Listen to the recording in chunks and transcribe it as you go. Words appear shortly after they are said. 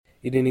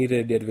ideni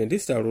Radio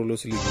Adventist rolo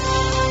siligi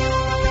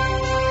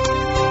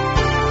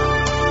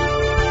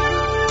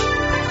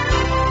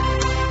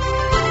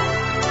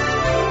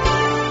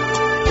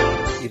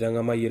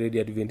irangama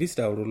Radio Adventist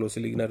rolo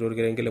siligi na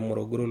torgerengele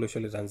Morogoro lo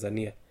shole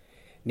Tanzania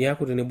ni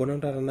aku tenebona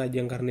ntata na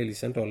jenkarneli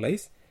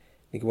centralize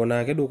nikibona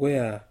ake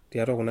dukuya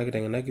tiato kuna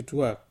kiteng'enat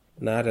kitwaak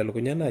naata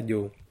lukunya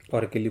najo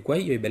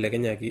orkilikwai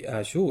oibelekenyaki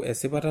ashu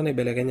esipata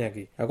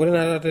naibelekenyaki akore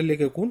na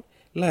telekekun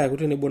la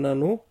akute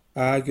nebonano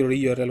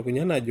akirori yota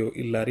lukunya najo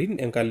ilarin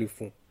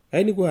 1000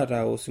 aini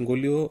kuata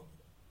osingolio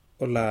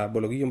ola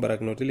bolokiyo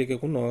mbarakino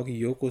telekekun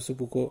okiyoko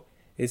supuko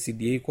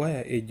SDA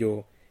kwaya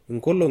ejo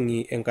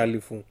inkolongi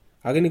 1000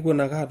 akini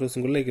kuona kato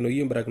singolio kino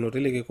yiyo mbarakino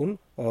telekekun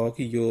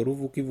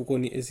okiyoruvu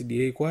kivukoni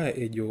SDA kwaya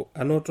ejo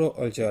anoto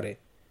olchore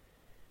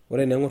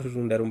ore neng'orritu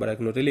ndaru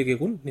mbarakino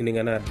telekekun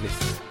nining'ana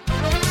address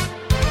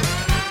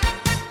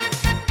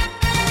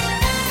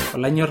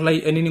Olanyor lai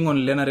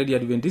eniningon lena Radio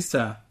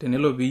Adventista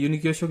tenelo piyu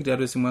nikioshoki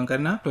tiatua esimu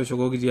enkarna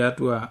toshokoki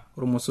tiatua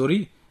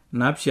ormosori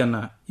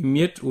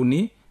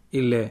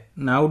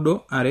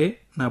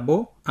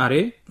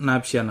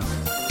 753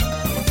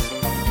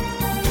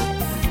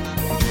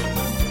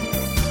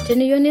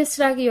 Teniyo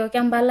nisiraki yo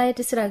kembala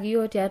tisiraki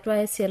yo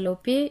tiatua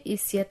SLP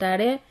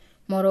Isietare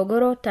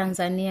Morogoro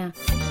Tanzania.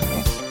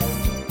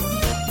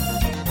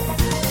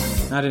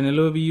 Na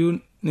tenelo piyu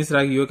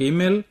nisiraki yo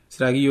email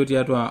siraki yo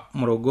tiatua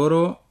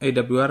Morogoro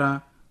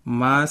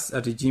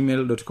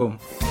awr@gmail.com.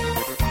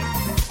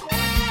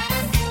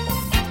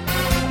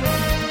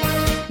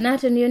 Na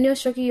teniyo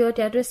nioshoki yo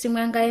tiatua simu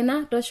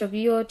enkaina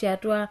toshoki yo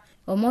tiatua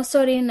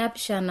omosori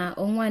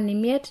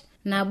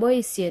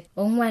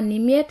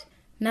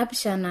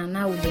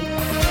 745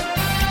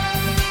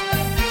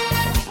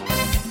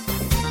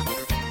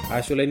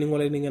 ashole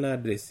ningole ningana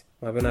address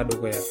mapena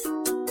dokoya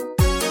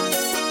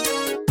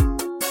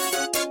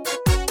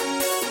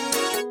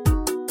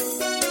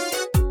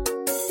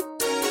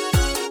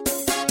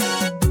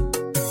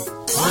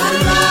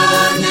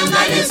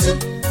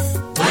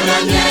Wala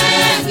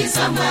nyengi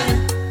samara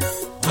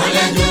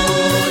wala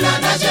nyula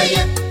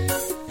dajaye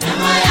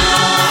emaya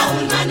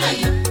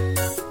ulmanayo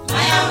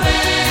maya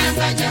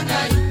wenga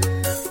jangari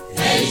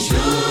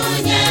eishu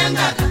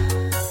nyengaka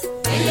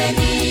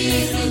elegi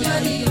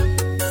nyoriyo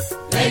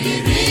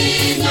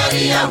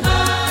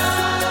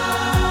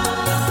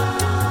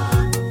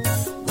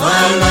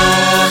wala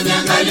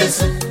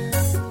nyangalesu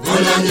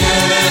wala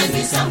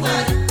nyengi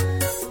samara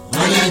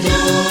wala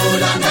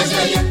nyula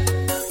dajaye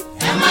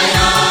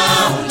emaya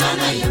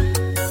ulmanayo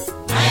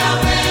maya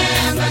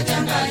wenga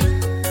jangari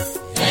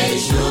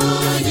eishu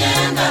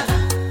nyengaka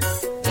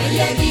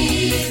elegi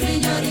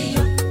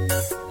nyoriyo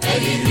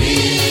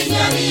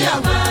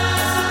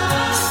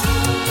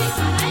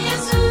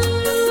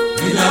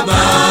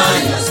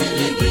Ilabaya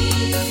siligi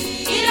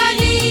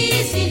Ilali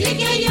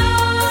siligi yo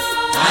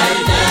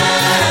Aide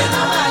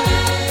nawaye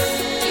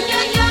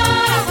Inyoyo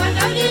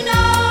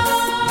wandalino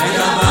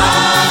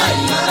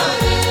Ilabaya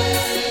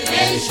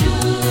Eishu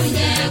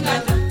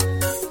nyengaka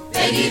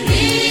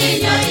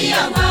Egirinya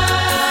iyawa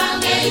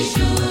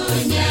Eishu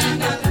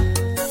nyengaka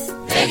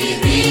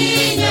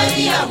Egirinya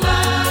iyawa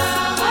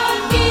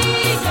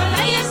Ondito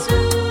la Yesu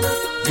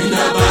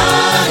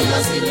Ilabaya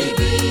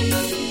siligi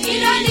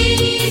Ilali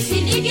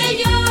siligi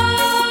yo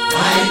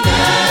Aide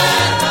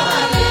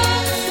nawaye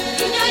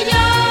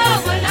Inyoyo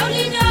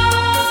wandalino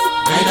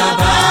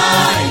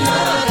Ilabaya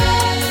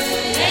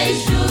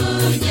Eishu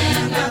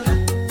nyengaka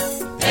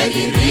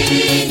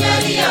Egirinya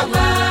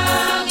iyawa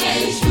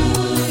Eishu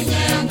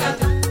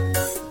nyengaka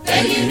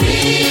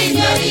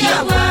Egirinya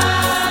iyawa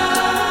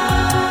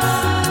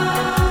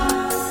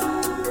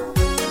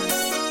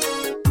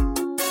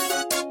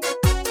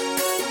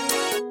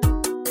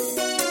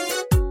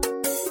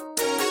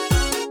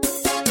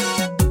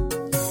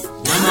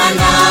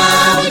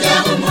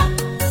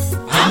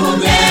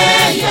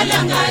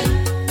Nkai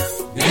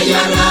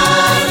Neyala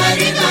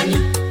Larigani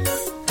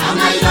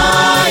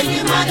Amaloi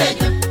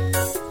Limadeja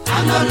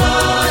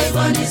Amaloi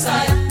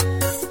Bonisaya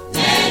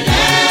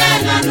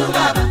Nelena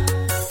Nubaba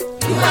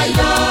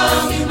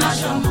Yuayogi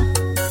Mashomo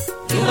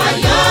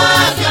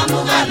Yuayogi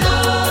Amugalo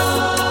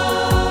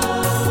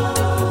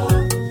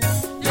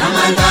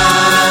Namanda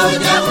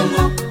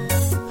Ujakumo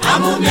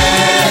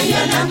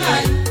Amumeya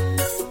Nkai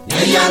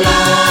Neyala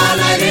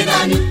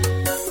Larigani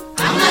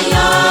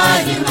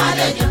Amaloi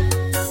Limadeja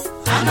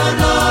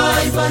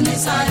Anoloi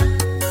bonisaya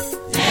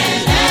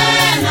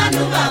Nelena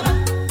nubaba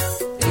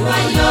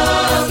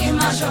Iwayogi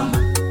mashoma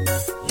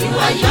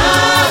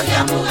Iwayogi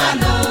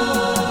amugalo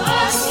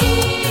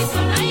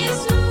Asito na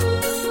Yesu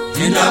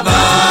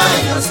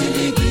Inabayo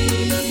siligi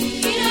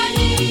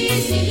Ilali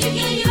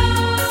siligi yo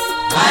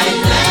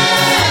Aile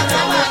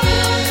rawage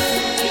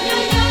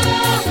Inyoyo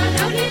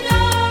wanaulino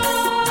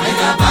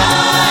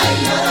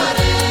Inabayo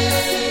rorei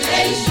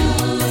Eishu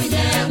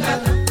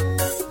nyengaka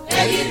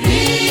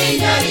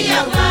Egirinya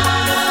iyawa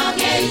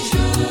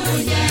Eishu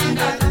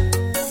nyengaka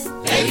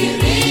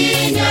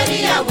Egirinya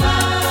iyawa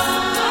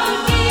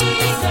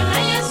Ondito na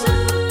Yesu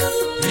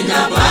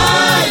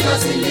Inabayo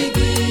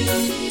siligi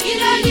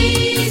Ilali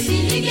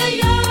siligi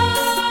yo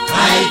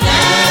Aide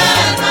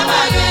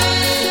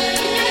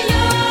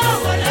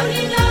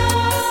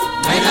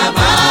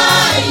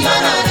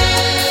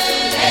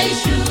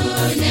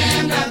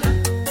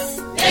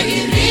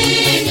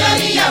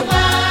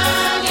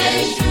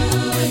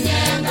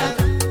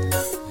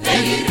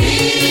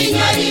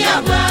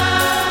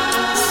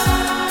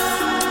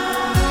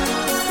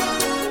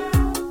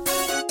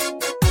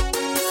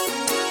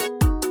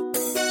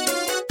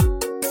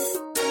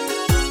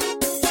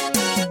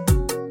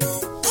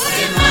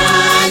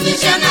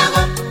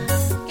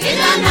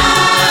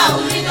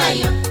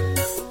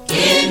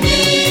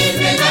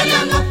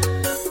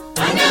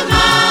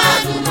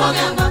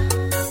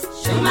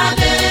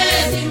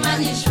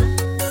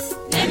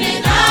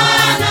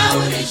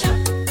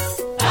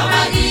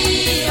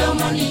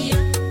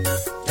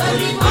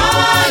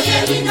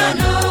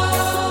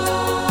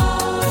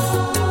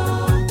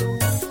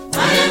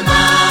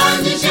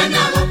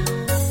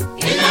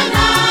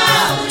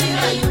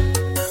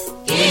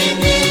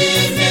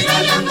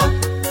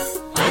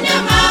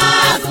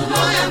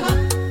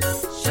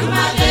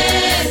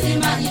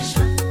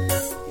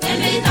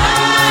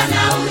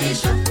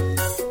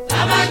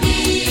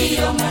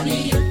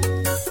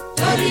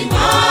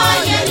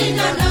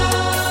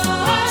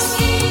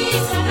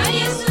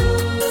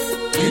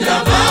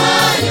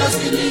Indabayo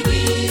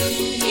siligi,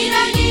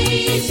 irani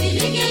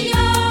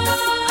siligenyo,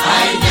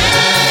 aine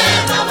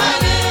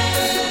babale,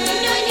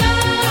 inyonya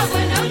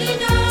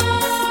wanaulino,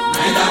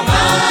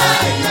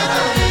 indabayo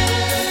rorei,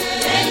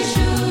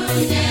 eishu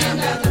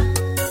nyengaka,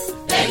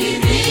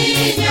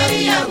 egirinya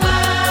riyawa,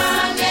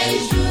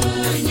 eishu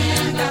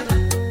nyengaka,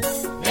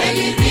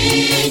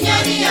 egirinya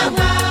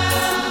riyawa,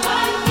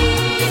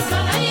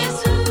 aikitona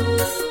Yesu,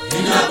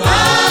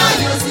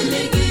 indabayo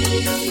siligi,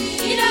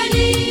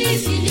 irani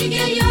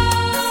siligenyo,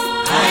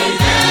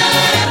 aine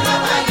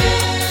babale,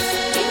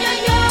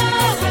 inyonya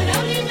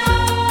wanaulino,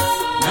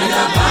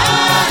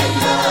 indabayo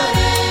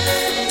rorei,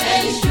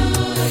 eishu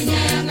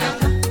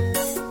nyengaka,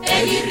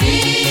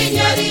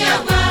 egirinya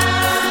riyawa,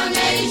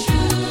 eishu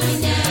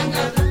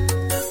nyengaka,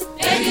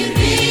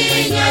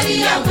 egirinya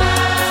riyawa,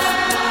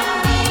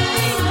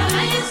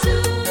 aikitona Yesu,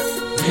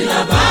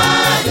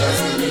 indabayo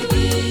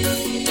siligi,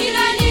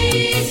 irani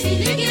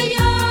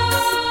siligenyo,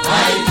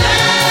 aine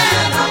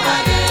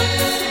babale,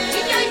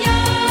 inyonya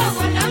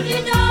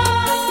wanaulino,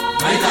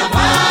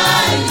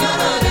 indabayo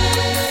rorei,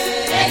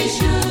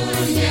 eishu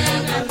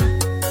nyengaka,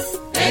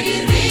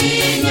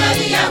 egirinya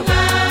riyawa,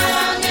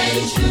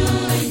 eishu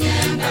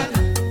nyengaka,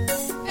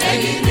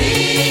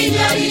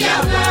 egirinya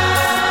riyawa.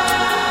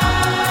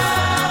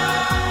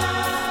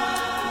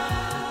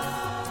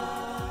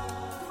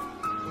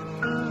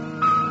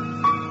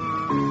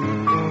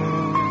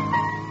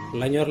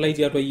 Lanyor lai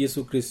tiatua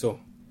Yesu Kristo.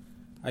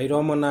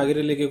 Airoma naa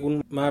kiteleke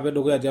kun maape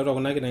dukuya tiatua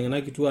kuna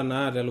kiteng'enat kituaa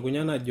naata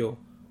elukunya najo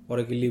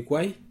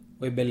orkilikuai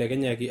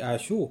oibelekenyaki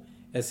ashu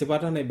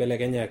esipata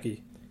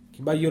naibelekenyaki.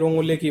 Kibayioro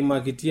ng'ole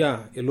kiimakitia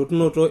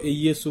elotunoto e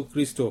Yesu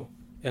Kristo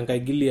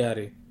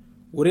enkaigiliare.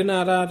 Ore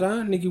naa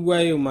taata nikipuo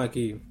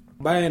aimaki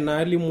bae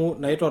naalimu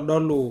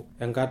naitodolu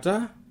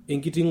enkata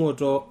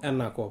enkiting'oto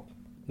enakop.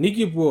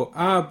 Nikipuo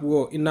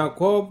aapuo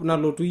inakop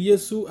nalotu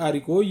Yesu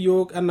arikoo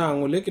yiok enaa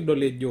ng'ole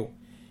kidol ejo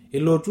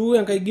elotu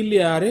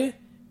enkaigiliare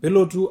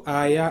pelotu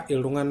aaya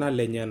iltung'anak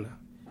lenyena.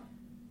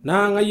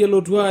 Naa ng'ai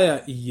elotu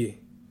aaya iyie.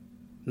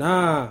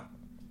 Naa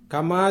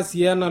kamaa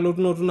sii ena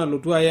lotunoto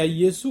nalotu aaya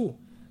Yesu,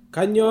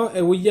 kanyoo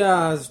ewuoi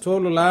aas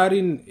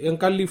toolarin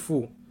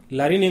enkalifu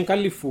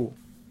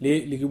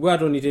likipuo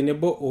atoni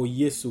tenebo o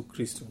Yesu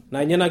Kristo.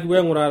 Na nye nakipuo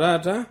aing'uraa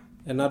taata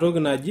enatoki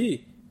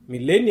naji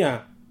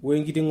milenia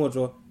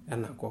wenkiting'oto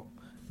enakop.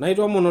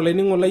 Naitoomon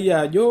olainining'o lai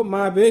ajo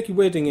maape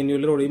kipuo aiteng'eni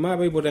olorei,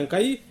 maape aipot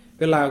Enkai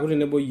pelo aaku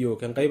tenebo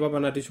yiok. Enkai papa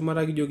natii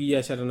shumata kijoki iyie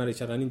asha tena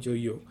rishata ninchoo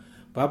yiok.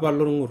 Papa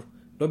lorng'ur,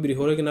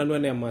 ntobirishoroki nanu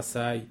enaa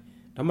emasaai.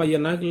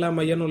 Tamayianaki ila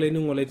mayian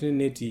olainining'o lai tine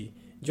netii.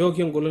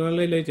 Nchooki engolon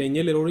lai laitainyie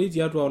ele rorei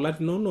tiatua olat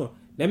inono,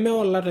 neme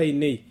olat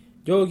ainei.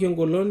 Nchooki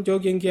engolon,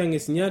 nchooki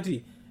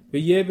enkiyang'esinyati,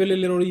 peyie epele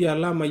ele rorei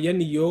alo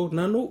amayian iyiok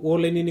nanu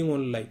olainining'o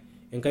lai.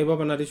 Enkai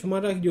papa natii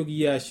shumata kijoki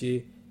iyie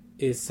ashe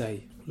esai.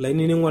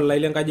 Lainining'o lai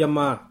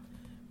lenkajamaa.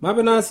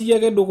 Maape naa siyie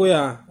ake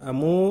dukuya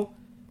amu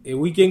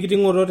ewiki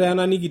enkiting'oto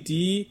teena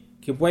nikitii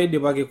kipuo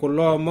aidipaki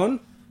kulo omon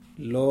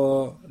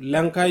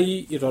lenkai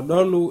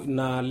itodolu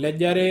ina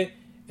lejare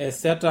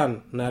esetan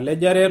na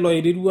lejare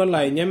loirirua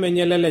lainye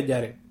menye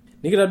lelejare.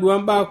 Nikitadua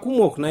mbaa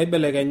kumok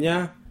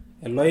naibelekenya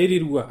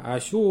eloirirua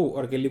ashu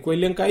orkilikuai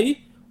lenkai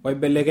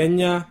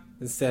oibelekenya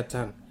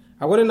setan.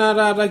 Akore naa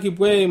taata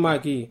kipuo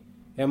aimaki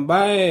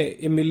embae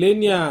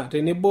emilenia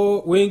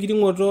tenebo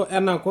wenkiting'oto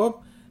enakop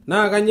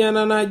naa kanyoo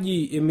ena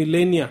naji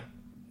emilenia.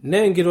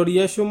 Nee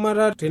enkitoria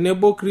shumata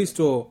tenebo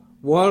Kristo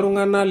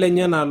woltung'anak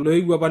lenyena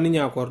loewuo apa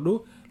ninye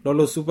akordu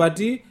lolo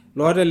supati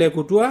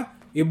lootelekutua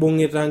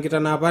ibung'ita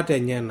nkitanapat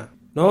enyena.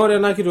 Na ore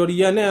ena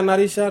kitoria nee ena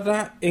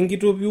rishata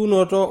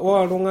enkitopiunoto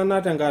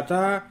oltung'anak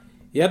tenkata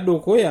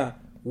edukuya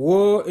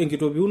wo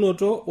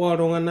enkitopiunoto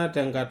oltung'anak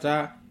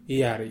tenkata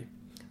iare.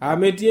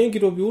 Metii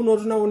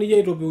enkitopiunoto naponunui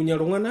aitopiunye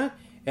iltung'anak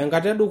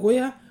enkata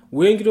edukuya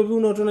wo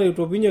enkitopiunoto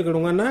naitopiunyeki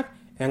iltung'anak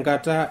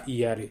enkata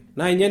iare.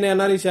 Na inye nee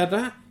ena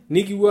rishata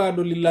nikipuo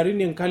adol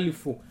ilarin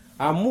enkalifu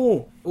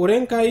amu ore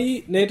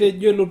Enkai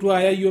netejo elotu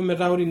aya yiok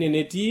metaa ore ine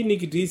netii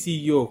nikitii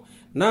sii yiok.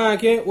 Naa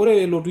ke ore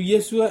elotu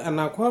Yesu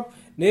enakop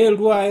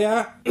neelotu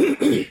aya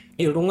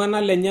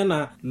iltung'anak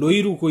lenyena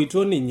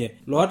loirukoito ninye,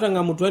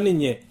 lootang'amutua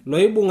ninye,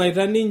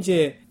 loibung'aita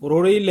ninche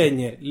ororei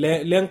lenye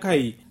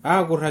lenkai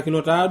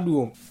aakurrakino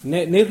taaduo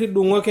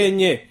neridung'o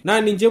kenye.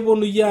 Naa ninche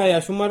eponunui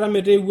aya shumata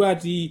meteepuo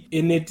atii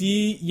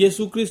enetii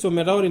Yesu Kristo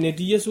metaa ore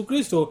enetii Yesu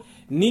Kristo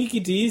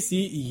nikitii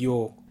sii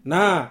iyiok.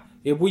 Naa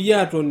epuoi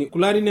atoni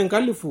kularin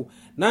enkalifu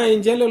naa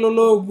inche lelo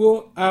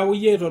loopuo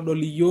apuoi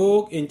aitodol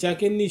iyiok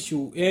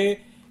enchakenishu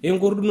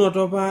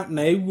enkordunoto apa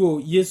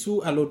naewuo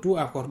Yesu alotu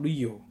akordu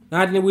iyiok.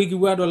 Naa tenepuoi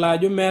kipuo adol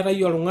ajo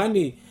meetai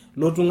oltung'ani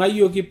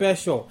lotung'ayioki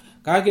pesho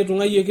kake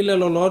etung'ayioki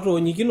lelo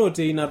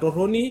lootoonyikinote ina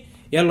torroni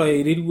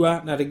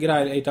eloirirua natigira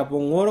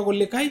aitapong'oo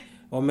irkulikai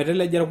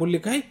ometeleja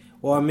irkulikai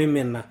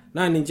oomimina.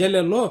 Naa ninche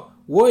lelo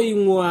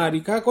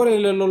woing'uari kake ore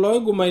lelo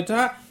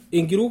loigumaita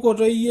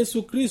enkirukoto e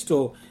Yesu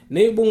Kristo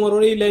neibung'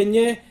 ororei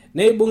lenye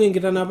neibung'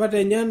 inkitanapat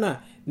enyena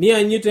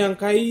nianyit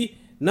Enkai.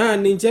 Naa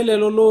ninche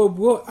lelo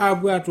loopuo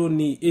apuo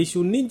atoni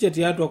eishu ninche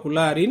tiatua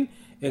kulo arin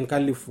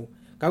enkalifu.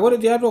 kake ore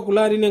tiatua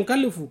kulo arin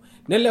 1000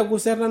 neleku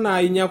Satan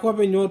ainyako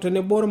openy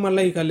tenebo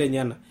ormalaika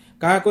lenyana.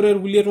 Kake ore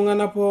irkulie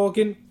tung'anak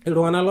pookin,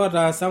 iltung'anak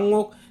lotaasa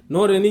ng'ok,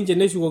 nore ninche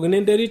neshukokino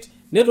enterit,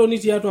 netoni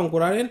tiatua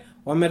nkuraren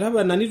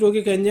ometaba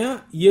nitoki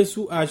Kenya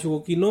Yesu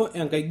ashukokino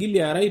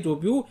enkaigili ara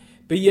itopiu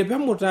peyie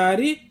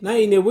pemutaari na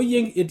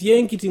inewueji etii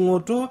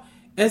enkiting'oto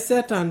e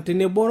Satan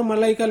tenebo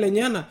ormalaika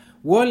lenyana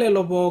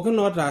wolelo pookin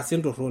otaasa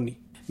entorroni.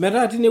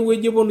 Metaa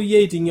tinewueji eponunye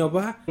aiting'ie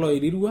apa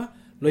loirirua,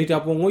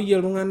 loitapong'oyie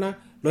iltung'anak,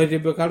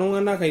 loitipika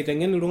iltung'anak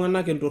aiteng'en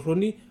iltung'anak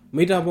entorroni,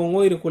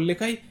 meitapong'oi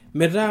irkulikai,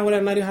 metaa ore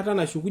ena rishata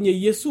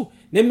nashukunye Yesu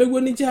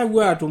nemewuo ninche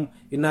apuo atum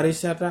ina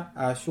rishata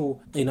ashu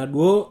ina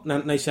duo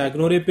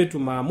naishaakinore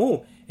petum amu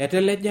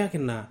etelejaki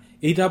naa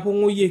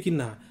eitapong'oyieki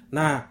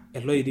naa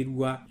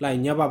eloirirua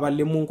lainyapa apa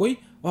lemongoi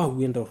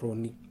oawuo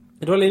entorroni.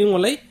 Etole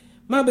ning'olai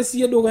maabe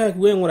siye dukuya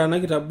kipuo aing'uraa ena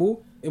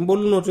kitabu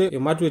embolunoto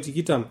Mateo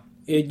 20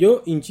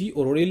 ejo inchi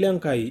ororei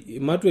lenkai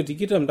Mateo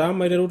 20 taa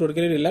maiteru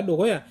torkereri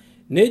ledukuya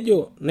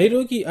nejo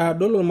naitoki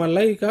adol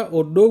ormalaika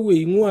odowe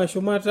ing'ua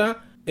shumata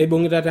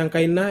eibung'ita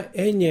tenkaina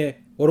enye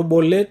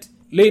orbolet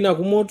leina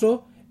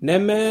kumoto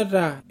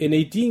nemeeta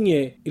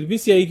eneiting'ie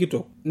irpisiai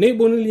kitok,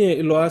 neibung'ie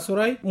ilo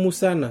asurai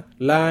musana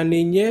laa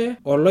ninye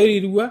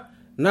oloirirua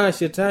naa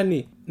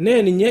shetani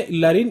nee ninye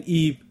ilarin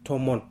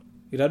 100.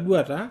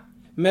 Itadua taa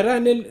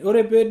metaa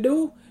ore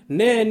pedeu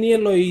nee ni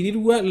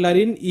oloirirua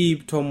ilarin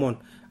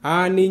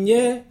 100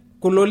 ninye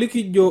kulo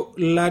likijo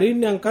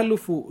ilarin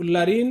 1000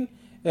 ilarin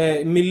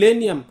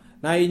millennium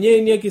na inye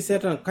inieki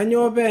Satan.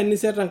 Kanyoo peeni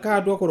Satan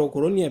kaatua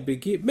korokoroni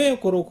apiki me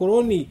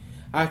korokoroni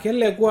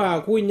akeleku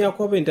aaku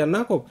inyako openy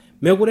tenakop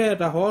mekure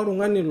eeta hoo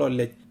oltung'ani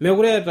lolej,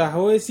 mekure eeta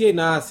hoo esiai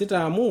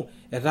naasita amu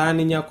etaa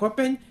ninye ake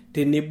openy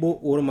tenebo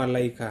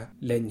ormalaika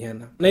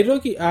lenyana.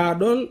 Naitoki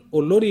adol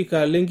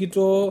olorika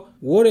lenkitoo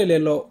wore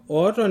lelo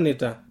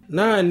ootonita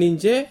naa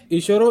ninche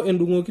ishoro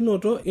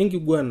endung'okinoto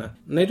enkiguana.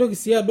 Naitoki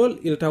sii adol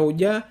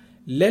iltauja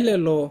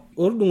lelelo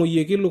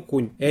ordung'oyieki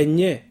lukuny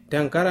enye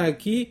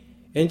tenkaraki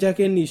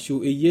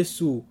enchakenishu e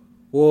Yesu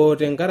o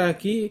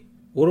tenkaraki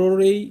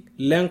ororei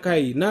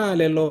lenkai naa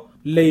lelo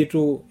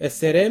leitu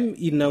eserem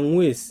ina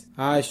ng'ues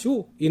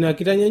ashu ina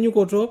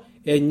kitanyanyukoto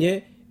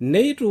enye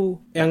neitu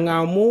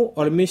eng'amu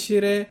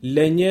ormishire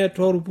lenye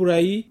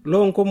torpurai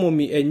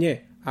loonkomomi enye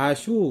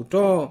ashu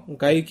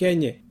nkaik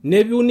enye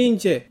nepiu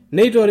ninche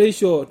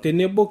neitoreisho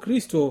tenebo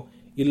Kristo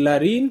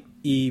ilarin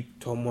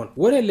 100.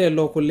 Ore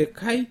lelo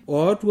kulikai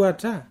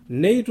ootuata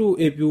neitu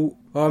epiu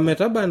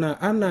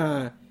ometabana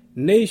anaa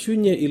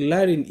neishunye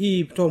ilarin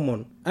 100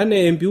 anaa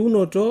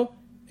empiunoto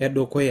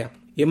edukuya.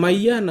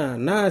 Imayiana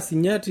naa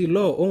sinyati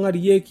lo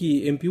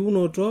ong'arieki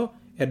empiunoto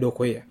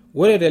edukuya.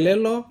 Ore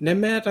telelo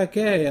nemeeta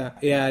keeya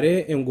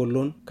eare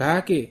engolon,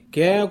 kake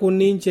keeku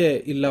ninche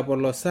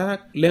ilapolosak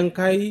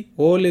lenkai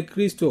ole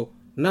Kristo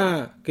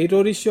naa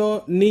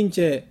keitorisho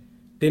ninche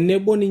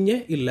tenebo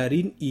ninye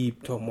ilarin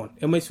 100.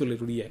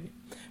 Emaisoleturiani.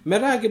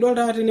 Metaa kidol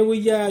taa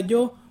tenewueji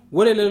ajo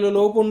ore lelo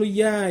looponu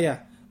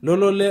yaaya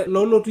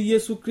lolotu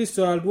Yesu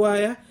Kristo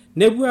alduaya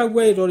nepuo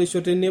apuo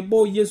aitorisho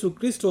tenebo Yesu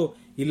Kristo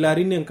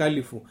ilarin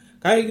 1000.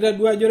 Kake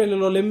kitadua ajo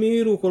lelo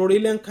lemiru kororei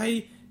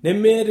lenkai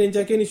nemeeta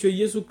enchakenisho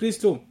Yesu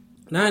Kristo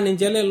naa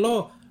ninche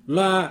lelo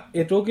la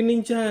etoki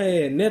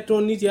ninche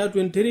netoni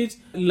tiatua enterit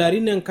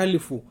ilarin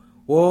 1000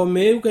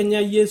 omeu Kenya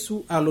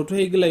Yesu alotu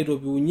aigil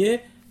aitopiunye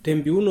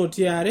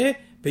tempiunoto are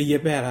peyie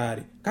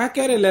peerari.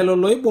 Kake ere lelo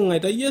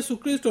loibung'aita Yesu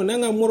Kristo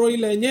neng'amu ororei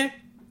lenye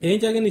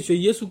enchakenisho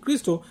Yesu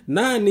Kristo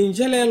naa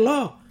ninche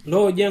lelo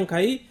looje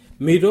Enkai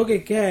meitoki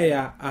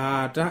keeya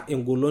aata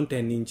engolon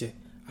teninche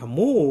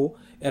amu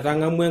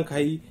etang'amua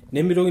Enkai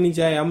nemitoki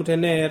ninche amu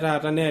tenee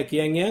taata nee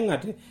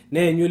kiyeng'eng'ate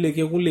neenyu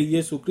lekekun le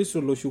Yesu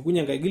Kristo loshukunye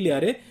enkaigili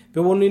are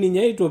peponu ninye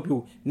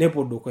aitopiu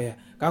nepuo dukuya.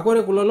 Kake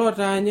ore kulo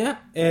lootaanya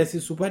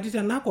eesi supati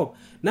tenakop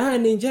naa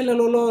ninche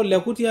lelo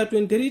looleku tiatua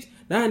enterit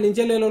naa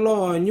ninche lelo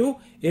loonyu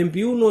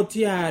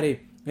empiunoto are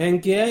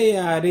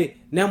enkeeya are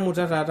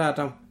nemuta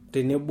taata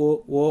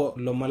tenebo wo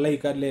lo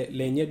malaika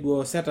lenye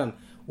duo Satan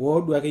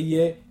duo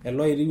akeyie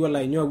eloirirua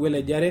lainyo apuo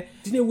elejare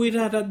tinewueji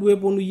taata duo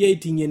eponunye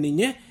aiting'ie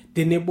ninye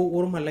tenebo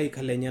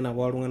ormalaika lenyana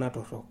woltung'anak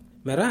torrok.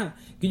 Metaa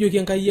kijoki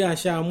Enkai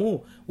asha amu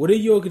ore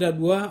yiok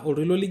kitadua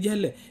oltoilo lijo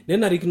ele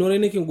nenarikinore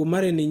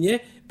nikingumare ninye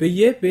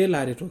peyie peelo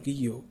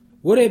aretoki yiok.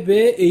 Ore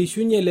pee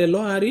eishunye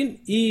lelo arin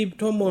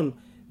 100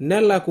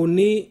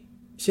 nelakuni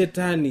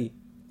shetani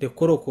te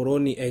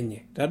korokoroni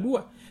enye.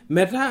 Tadua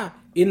metaa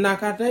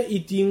inakata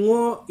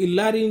iting'o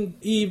ilarin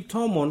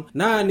 100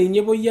 naa ninye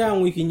epuoi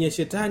aang'uikinye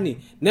shetani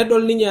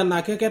nedol ninye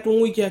enaa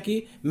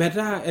ketung'uikiaki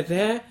metaa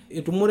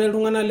etumore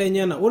iltung'anak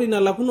lenyana. Ore ina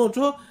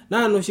lakunoto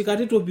naa noshi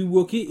kata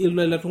itopiwuoki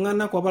lelo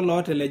tung'anak apa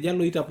looteleja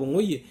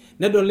loitapong'oyie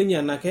nedol ninye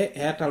enaa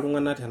eeta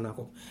iltung'anak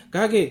tenakop.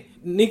 Kake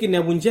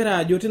nikinepu njere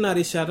ajo tina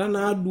rishata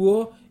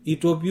naaduo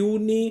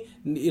itopiuni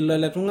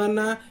lelo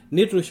tung'anak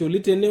nitushuli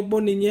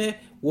tenebo ninye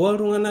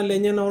woltung'anak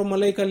lenyana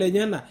ormalaika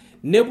lenyana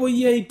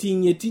nepuoi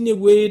aiting'ie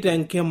tinewueji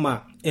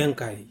tenkima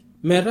Enkai.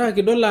 Metaa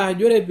kidol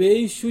ajo ore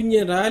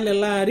peishunye taa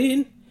lelo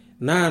arin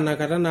naa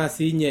nakata naa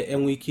siinye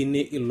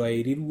eng'uikini ilo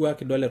airirua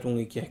kidol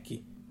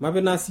etung'uikiaki.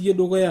 Mape naa siye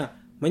dukuya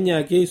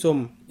manyaaki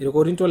isom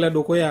irkorinto le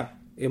dukuya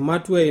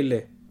ematua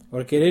ile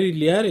orkereri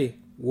liare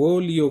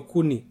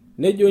woliokuni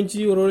nejo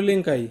nchi ororei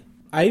lenkai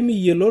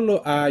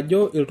aimiyiololo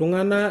ajo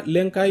iltung'ana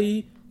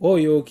lenkai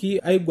oyooki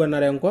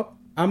aiguanare enkop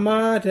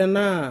ama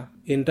tenaa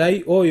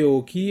intai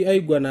oyooki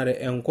aiguanare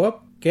enkop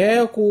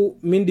keeku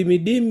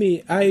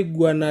mindimidimi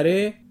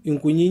aiguanare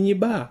inkunyinyi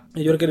baa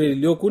ejo orkereri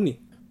liokuni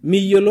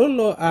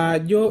miyiololo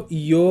ajo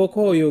iyook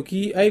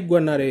oyooki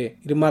aiguanare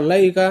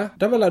irmalaika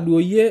tapala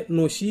duoyie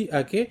noshi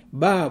ake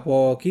baa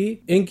pooki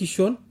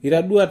enkishon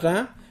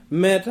itaduata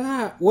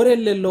metaa ore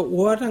lelo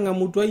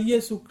ootang'amutua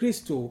Yesu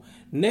Kristo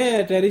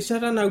neeta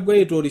erishata napuo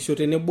aitorisho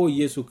tenebo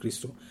Yesu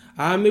Kristo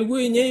mepuo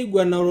ninye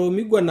aiguanaro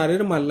miguanare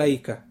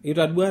irmalaika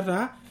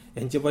itaduata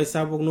enchipai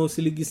sapuk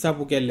noosiligi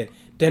sapuk ele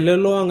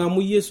telelo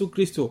oong'amu Yesu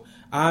Kristo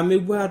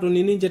mepuo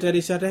aatoni ninche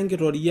terishata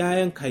enkitoria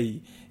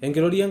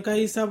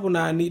Enkai sapuk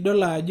naa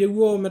nidol ajo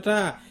ewuo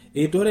metaa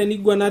eitore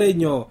niguanare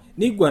nyoo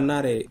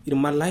niguanare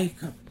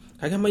irmalaika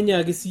kake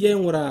manyaaki siye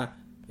aing'uraa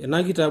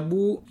ena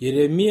kitabu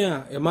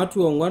Yeremia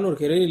ematua 4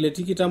 orkereri le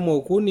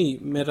 23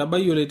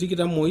 metabaiki le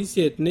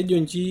 28 nejo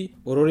nchi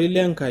ororei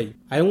lenkai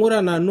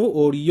aing'ura nanu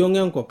oriong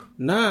enkop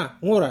naa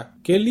ng'ura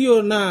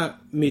kelio naa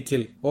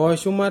mitil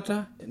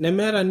shumata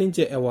nemeeta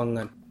ninche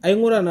ewang'an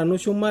aing'ura nanu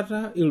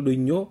shumata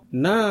ildoinyo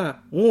naa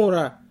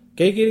ng'ura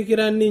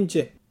keikirikira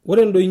ninche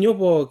ore ndoinyo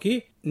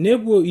pooki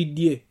nepuo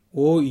idie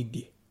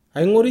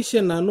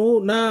aing'orishe nanu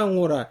naa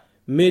ng'ura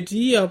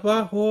metii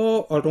apa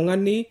hoo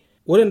oltung'ani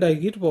ore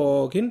ndakit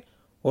pookin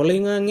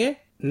oloing'ang'e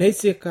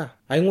neisika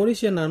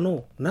aing'orishe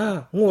nanu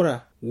naa ng'ura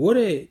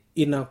ore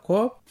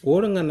inakop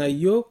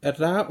orng'anayio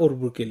etaa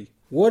orpurkel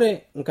ore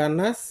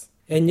nkanas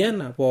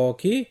enyena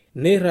pooki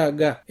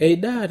neiraga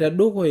eidaa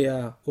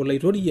tedukuya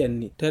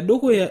olaitoriani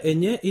tedukuya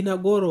enye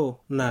inagoro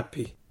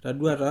napi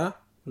taduata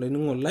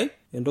olainining'o lai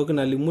entoki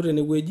nalimu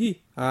tenewueji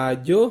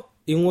ajo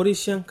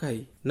ing'orishe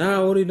Enkai naa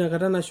ore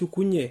inakata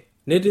nashukunye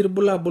netii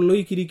irbulabul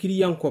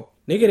loikirikiri enkop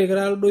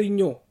nikirikira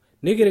ildoinyo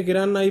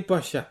nikirikira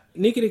naipasha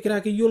nikirikira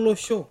akeyie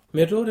olosho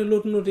metaa ore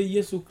elotunoto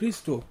Yesu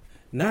Kristo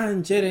naa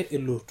nchere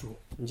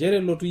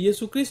elotu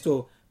Yesu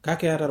Kristo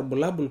kake eeta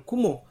irbulabul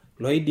kumok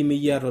loidimi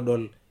iyie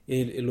atodol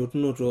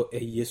elotunoto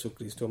Yesu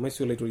Kristo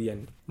maisio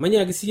olaitoriani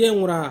manyaaki siye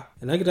aing'uraa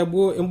ena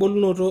kitabu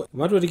embolunoto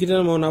ematua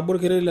 21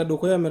 orkereri le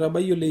dukuya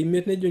metabaiki ole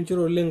 5 nejo nchi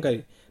ororei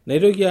lenkai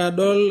naitoki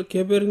adol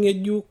keper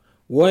ng'ejuk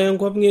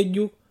enkop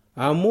ng'ejuk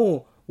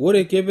amu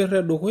ore keper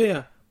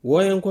edukuya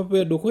enkop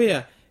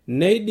edukuya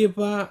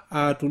neidipa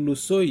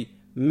atulusoy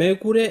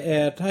mekure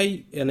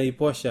eetai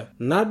enaiposha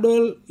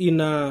nadol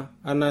ina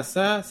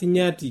anasa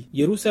sinyati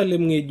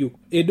Yerusalem ng'ejuk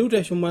edou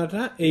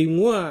teshumata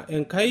eing'ua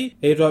Enkai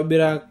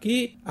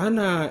eitobiraki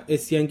anaa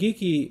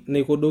esiankiki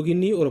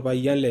naikodokini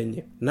orpayian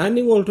lenye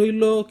naning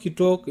oltoilo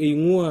kitok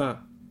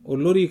eing'ua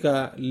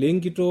olorika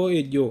lenkitoo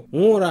ejo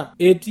ng'ura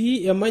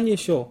etii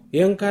emanyisho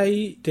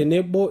Enkai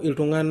tenebo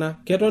iltung'ana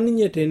keton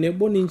ninye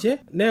tenebo ninche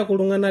neeku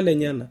iltung'ana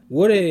lenyana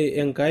ore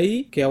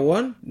Enkai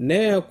kewan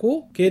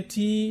neeku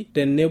ketii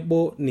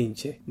tenebo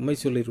ninche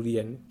maisio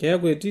laituriani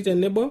keeku etii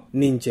tenebo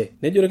ninche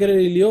nejo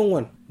orkereri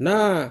liong'uan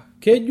naa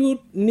kejut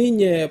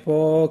ninye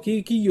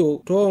pooki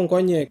kiyo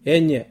toonkonyek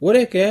enye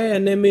ore keeya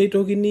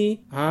nemeitokini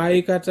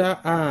aikata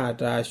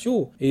aata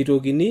ashu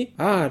eitokini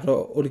aata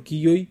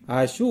orkiyioi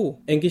ashu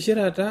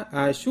enkishirata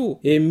ashu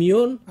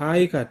emion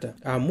aikata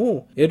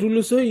amu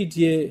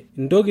etulusoitie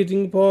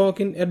ntokitin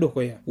pookin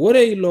edukuya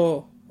ore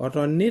ilo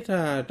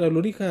otonita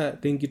tolorika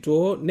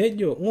tenkitoo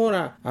nejo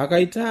ng'ura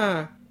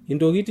akaitaa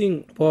intokitin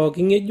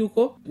pookin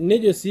ng'ejuko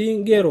nejo sii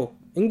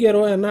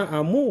ingero ena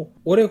amu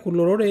ore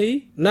kulo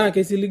rorei naa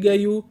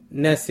keisiligayu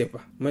nesipa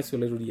maisio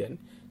laituriani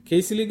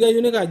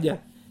keisiligayu nikaja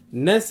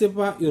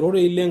nesipa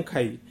irorei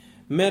lenkai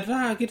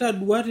metaa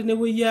kitadua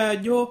tenewueji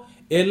ajo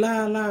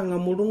ela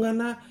ang'amu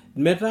iltung'ana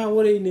metaa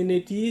ore ine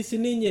netii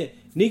sininye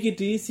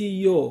nikitii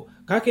siyo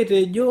kake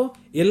tejo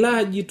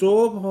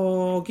ajitoo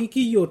pooki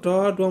kiyo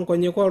tootua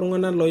nkonyek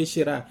oltung'ana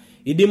loishira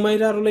idimai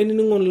taata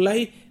olainining'oni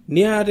lai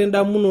niata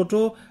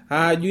endamunoto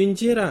ajo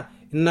inchira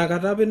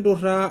inakata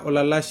pinturraa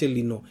olalashe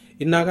lino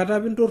inakata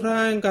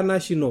pinturraa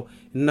enkanashino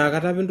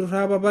inakata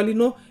pinturraa papa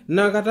lino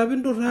inakata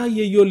pinturraa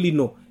yeyio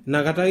lino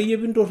inakata akeyie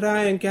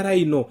pinturraa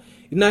enkerai ino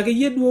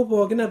inakeyie duo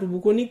pookin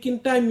atupukuo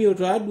nikintamio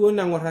taaduo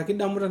nang'orraki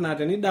damu tanaa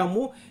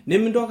tenidamu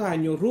nemintoki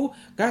anyorru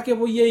kake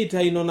puoi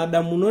aitai nona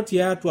damunot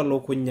tiatua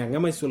lukunya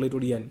ng'emaisio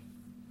laitoriani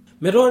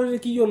metaa ore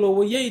kiyiolo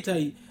puoi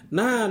aitai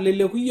naa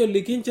leleku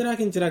iyiolo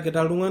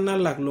kinchirakita iltung'ana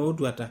lak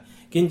lootuata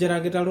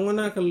kinchirakita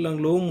iltung'ana lang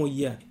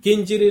loomoyia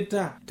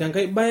kinchirita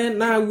tenkai baye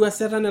naawua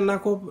setan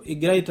enakop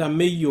egira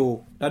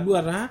aitameyioo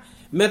taduata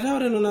metaa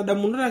ore nena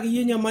damunot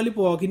akeyie nyamali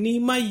pookin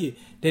niimayie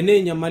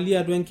tenenyamali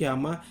atua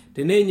enkiama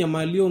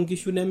tenenyamali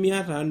onkishu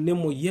nemiata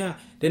nemoyia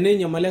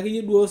tenenyamali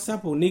akeyie duo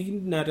sapuk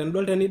na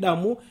tenidol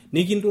tenidamu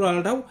nikintura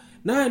oltau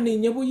naa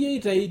ninye puoi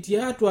aitai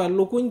tiatua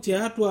lukuny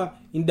tiatua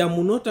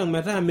indamunot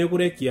metaa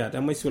mekure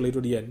kiata maisio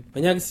laitoriani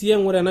manyaki sii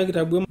aing'ura ena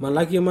kitabu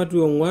Malaki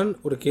ematua 4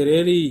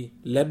 orkereri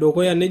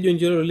ledukuya nejo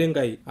njero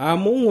lenkai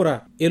amu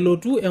ng'ura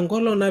elotu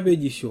enkolong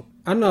napejisho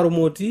anaa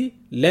ormoti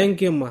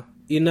lenkima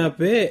ina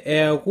pee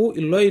eaku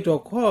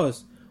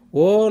iloitokos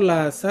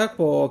olaasak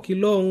pooki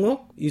loong'ok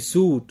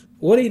isuut.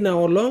 Ore ina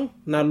olong'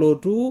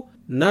 nalotu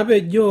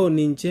napejoo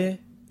ninche,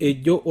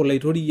 ejo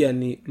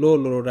olaitoriani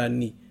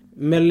loolororani,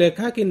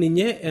 melekaki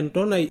ninye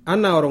entonai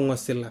anaa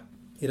orng'osila.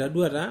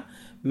 Itaduata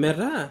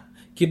metaa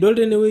kidol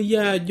tenewueji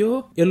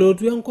ajo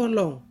elotu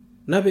enkolong'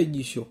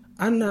 napejisho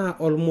anaa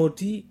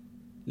olmoti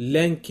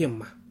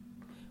lenkima.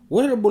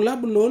 Ore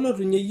irbulabul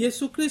loolotunye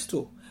Yesu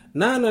Kristo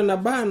naa nena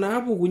baa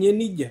naapukunye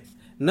nijia,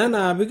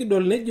 nana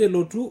pikidol nejo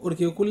elotu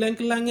orkekun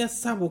lenkilang'e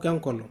sapuk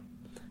enkolong'.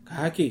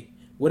 Kake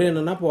ore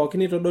nena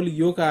pookin itodol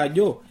iyiok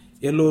ajo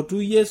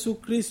elotu Yesu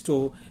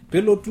Kristo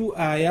pelotu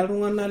aaya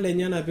iltung'anak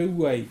lenyenak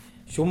pewuai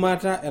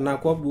shumata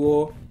enakop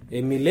duo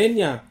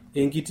emilenia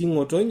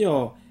enkiting'oto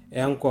nyoo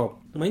enkop.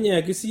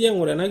 Manyaaki siye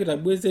eng'ura ena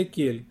kitabu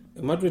Ezekiel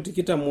Matwe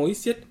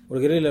 28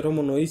 orkereri le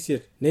 18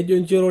 nejo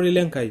njorori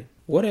lenkai,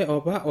 ore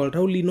opa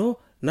oltau lino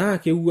naa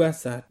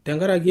kewuasa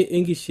tenkaraki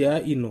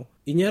enkishaa ino,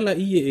 inyala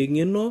iyie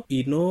eng'eno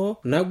ino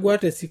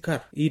nagwat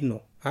esikar ino,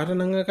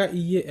 atanang'aka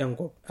iyie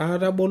enkop,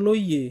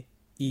 ataboloyie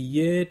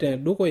iyie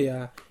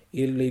tedukuya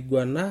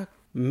ilaiguanak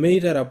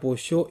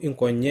meitaraposho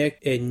inkonyek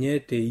enye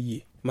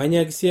teiyie.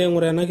 Manyaaki siye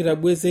eng'ura ena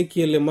kitabu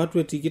Ezekiel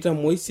Matwe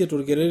 28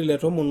 orkereri le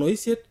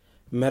 18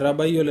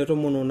 metabai ole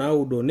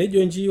 19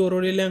 nejo nji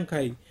orore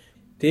lenkai,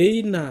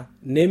 teina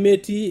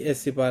nemetii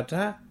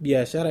esipata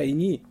biashara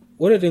inyi,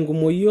 ore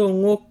tenkumoyi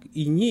oong'ok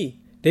inyi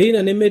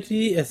teina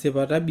nemetii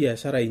esipata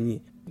biashara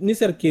inyi,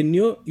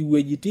 niserkenio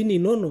iwuejitin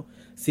inono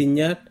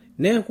sinyat,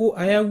 neeku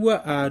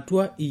ayawua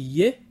atua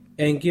iyie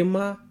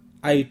enkima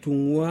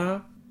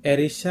aitung'ua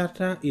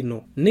erishata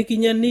ino,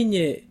 nikinya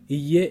ninye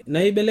iyie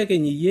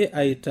naibelekeny iyie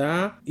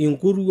aitaa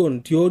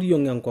inkuruon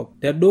tioriong' enkop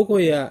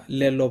tedukuya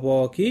lelo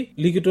pooki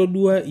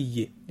likitodua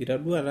iyie.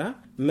 Itaduata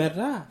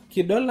metaa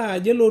kidol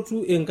ajo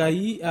elotu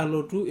Enkai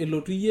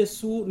elotu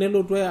Yesu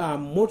nelotu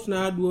amut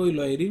naaduo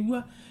ilo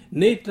airerua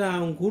neitaa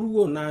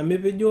nkuruon naa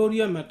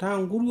mepejooria metaa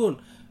nkuruon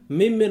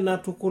mimina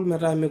tukul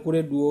metaa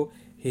mekure duo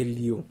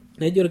helio.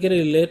 Nejo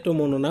orkereri le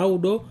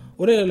 19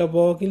 ore lelo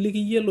pookin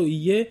likiyielo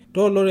iyie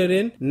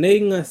tooloreren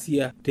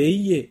neing'asia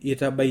teiyie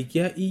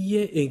itabaikia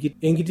iyie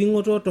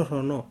enkiting'oto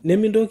torrono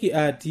nemintoki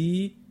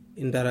atii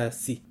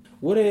intarasi.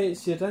 Ore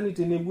shetani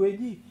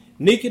tenewueji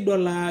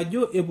nikidol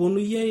ajo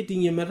eponunui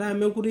aiting'ie metaa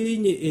mekure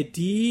inye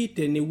etii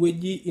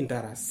tenewueji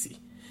intarasi.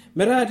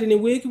 Metaa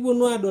tenewueji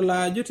kiponu adol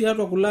ajo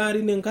tiatua kulo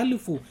arin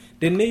 1000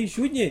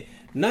 teneishunye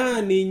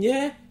naa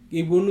ninye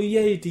eponunui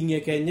aiting'ie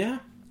Kenya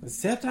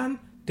Satan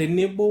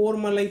tenebo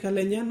ormalaika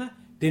lenyana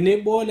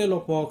tenebo lelo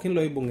pookin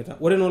loibung'ita.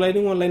 Ore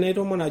nolaining'o lai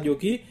naitomon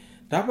ajoki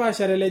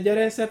tapaashare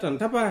lejare Satan,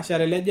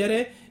 tapaashare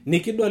lejare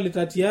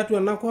nikidolita tiatua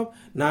enakop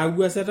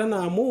naagua Satan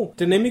amu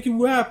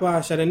tenemikipuo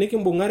apaashare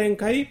nikimbung'are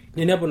Nkai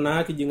ninepu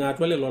naa kijing'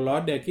 atua lelo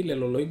loodeki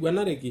lelo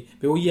loiguanareki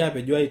peewuoi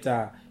apejoo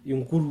aitaa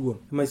inkuruon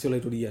maisi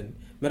olaitoriani.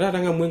 Metaa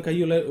tang'amu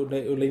Enkai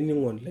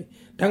olainining'oni lai,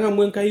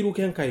 tang'amu Enkai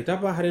iruke Enkai,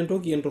 tapaahare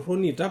entoki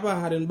entorroni,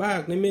 tapaahare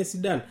imbaak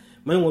nemesidan,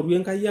 maing'oru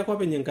Enkai ake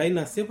openy, Enkai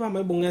nasipa,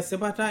 maibung'a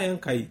esipata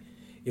Enkai.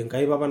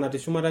 Enkai papa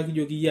natishumata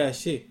kijoki iyie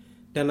ashe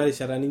tena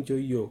rishata nincho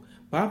iyiok.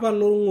 Papa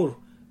long'ur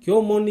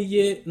kiomon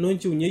iyie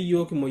nonchiunye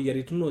iyiok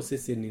imoyiaritin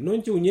oseseni,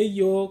 nonchiunye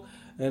iyiok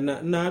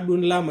naaduo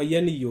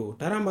nilamayian iyiok,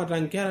 taramata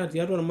nkera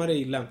tiatua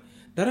ormarei lang',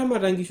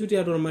 taramata nkishu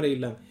tiatua ormarei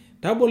lang',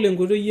 tabolo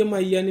enkoitoi iyie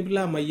mayian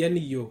pilo amayian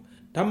iyiok,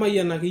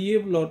 tamayianaki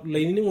iyie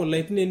lainining'o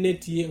lai tine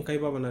netii Enkai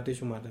papa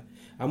natishumata.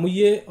 Amu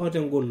iyie oota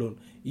engolon,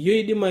 iyie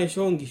idim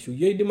aishoo nkishu,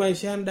 iyie idim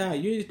aishoo endaa,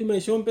 iyie idim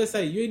aishoo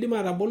mpesai, iyie idim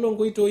atabolo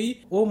nkoitoi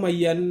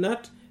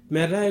omayianat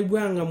metaa epuo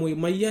ang'amu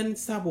mayian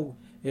sapuk,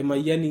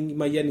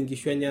 mayian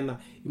nkishu enyana,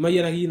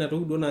 mayianaki iyie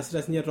inatoki duo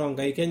naasita sinye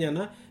toonkaik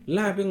enyana,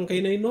 laapik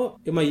enkaina ino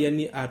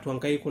emayiani atua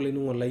nkaik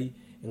olainining'o lai.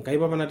 Enkai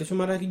papa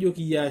natishumata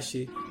kijoki iyie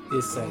ashe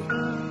esai.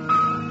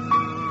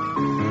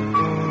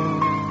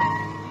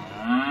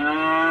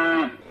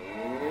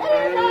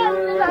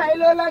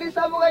 Lari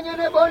sabu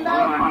kanyene bonda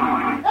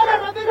era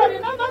rabira ni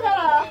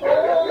namagara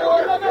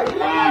ola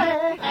makile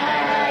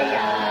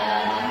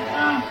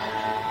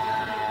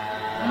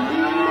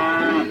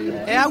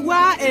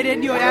ewa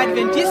eredio ya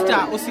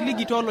Adventista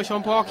osiligi tolosho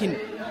pookin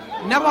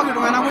nepoki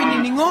iltung'anak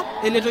oinining'o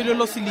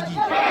eletoilo siligi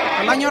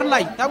olanyor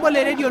lai tabolo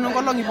eredio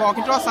nonkolong'i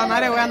pookin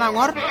toosanare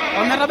wenang'or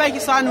ometabaiki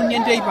saa 4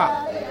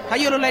 enteipa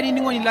tayiolo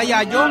lainining'oni lai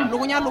ajo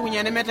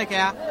lukunya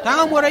nemetekeya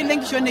tang'amu oroi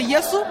lenkishon e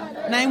Yesu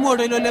naimu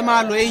oroi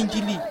lemaalo e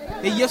Injili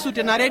Yesu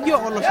tena redio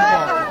olosho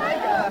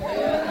pookin.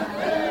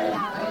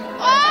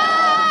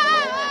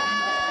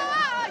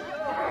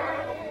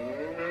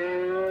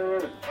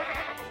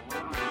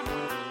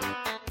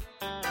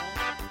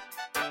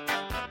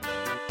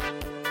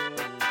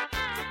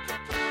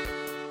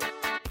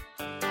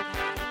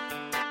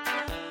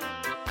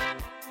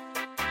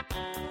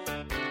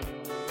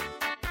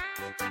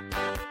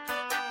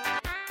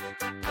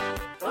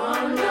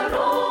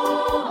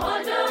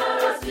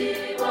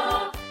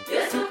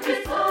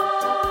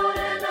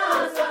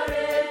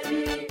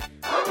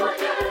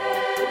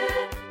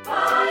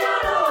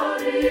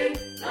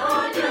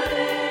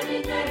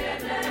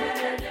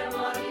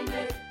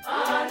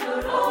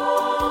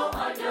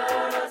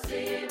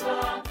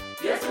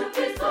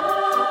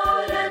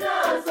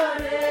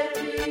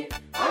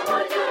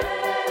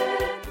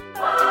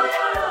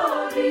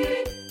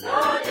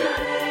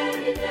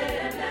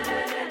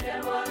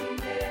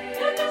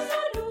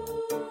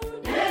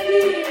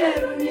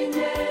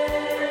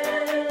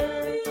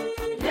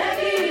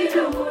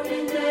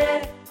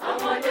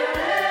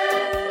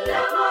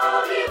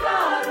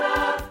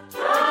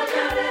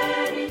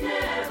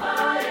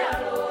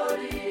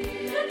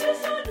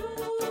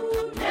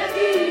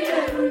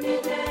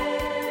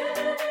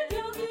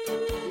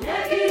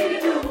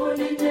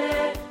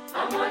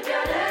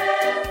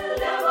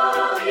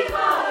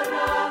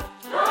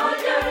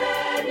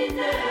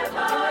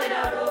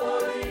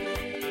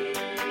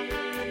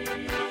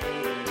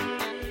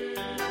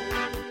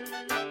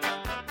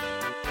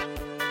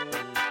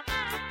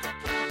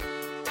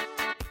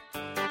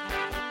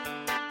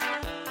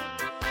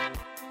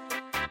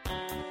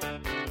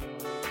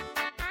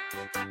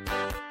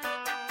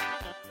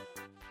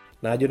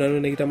 naajo nanu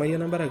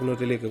nikitamayiana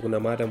mbarakinoto ele kekun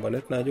emaata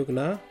emponet naajoki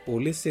naa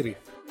ole seri.